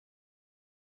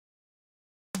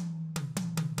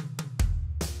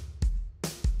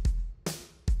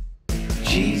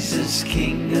Jesus,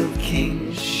 King of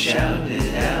Kings, shout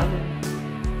it out.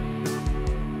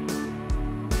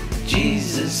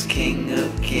 Jesus, King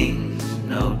of Kings,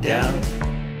 no doubt.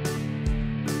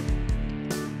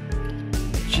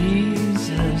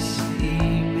 Jesus,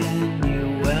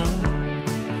 Emmanuel,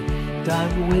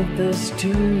 God with us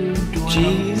to dwell.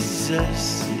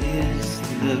 Jesus is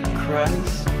the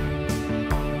Christ,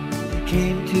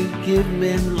 came to give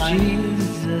men life.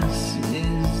 Jesus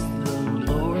is the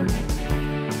Lord,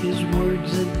 His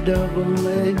word's a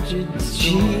double-edged sword.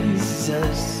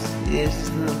 Jesus is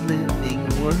the living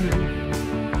Word.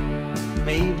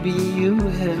 Maybe you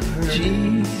have heard.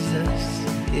 Jesus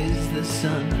is the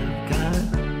Son of God.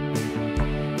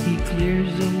 He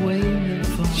clears away the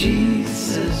fog.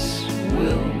 Jesus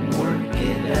will work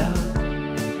it out.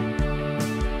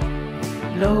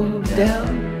 No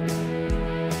doubt,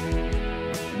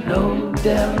 no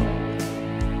doubt.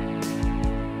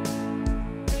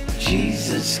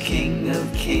 Jesus, King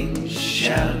of Kings,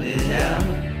 shout it out.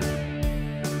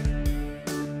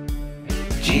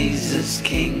 Jesus,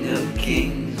 King of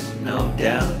Kings, no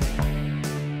doubt.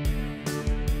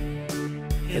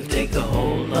 He'll take a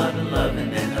whole lot of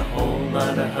loving and a whole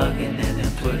lot of hugging, and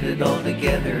he'll put it all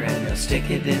together and he'll stick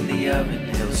it in the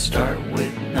oven. He'll start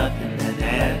with nothing and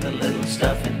add a little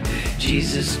stuffing.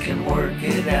 Jesus can work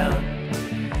it out,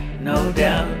 no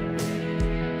doubt,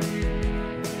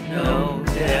 no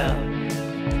doubt.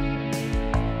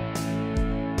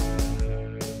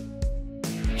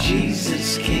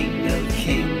 Jesus, King of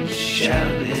Kings,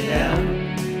 shout it out.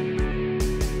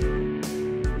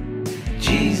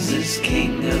 Jesus,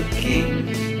 King of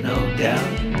Kings, no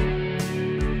doubt.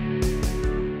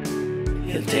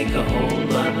 He'll take a whole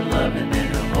lot of loving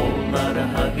and a whole lot of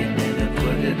hugging, and he'll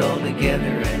put it all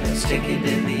together and he'll stick it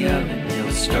in the oven.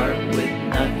 He'll start with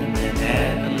nothing and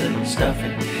add a little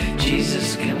stuffing.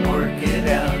 Jesus can work it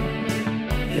out.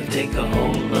 He'll take a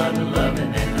whole lot of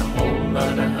loving and a whole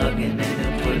lot of hugging, and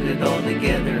he'll put it all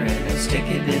together and he'll stick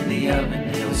it in the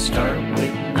oven. He'll start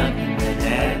with nothing and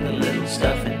add a little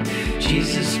stuffing.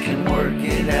 Jesus can work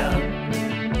it out.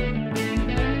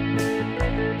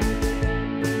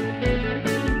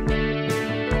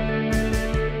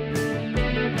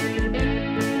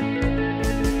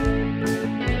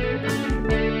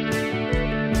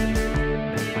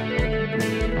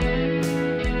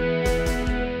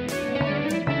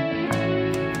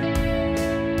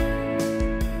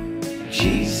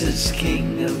 Jesus,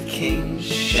 King of Kings,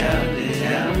 shout it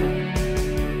out.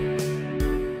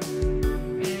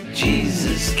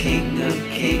 Jesus, King of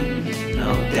Kings,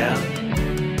 no doubt.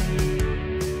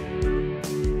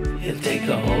 He'll take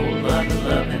a whole lot of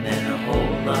loving and a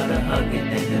whole lot of hugging,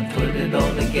 and he'll put it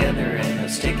all together and he'll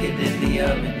stick it in the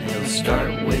oven. He'll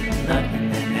start with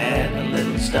nothing and add a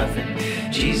little stuffing.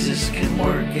 Jesus can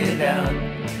work it out,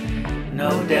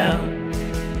 no doubt,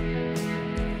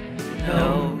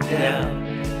 no doubt.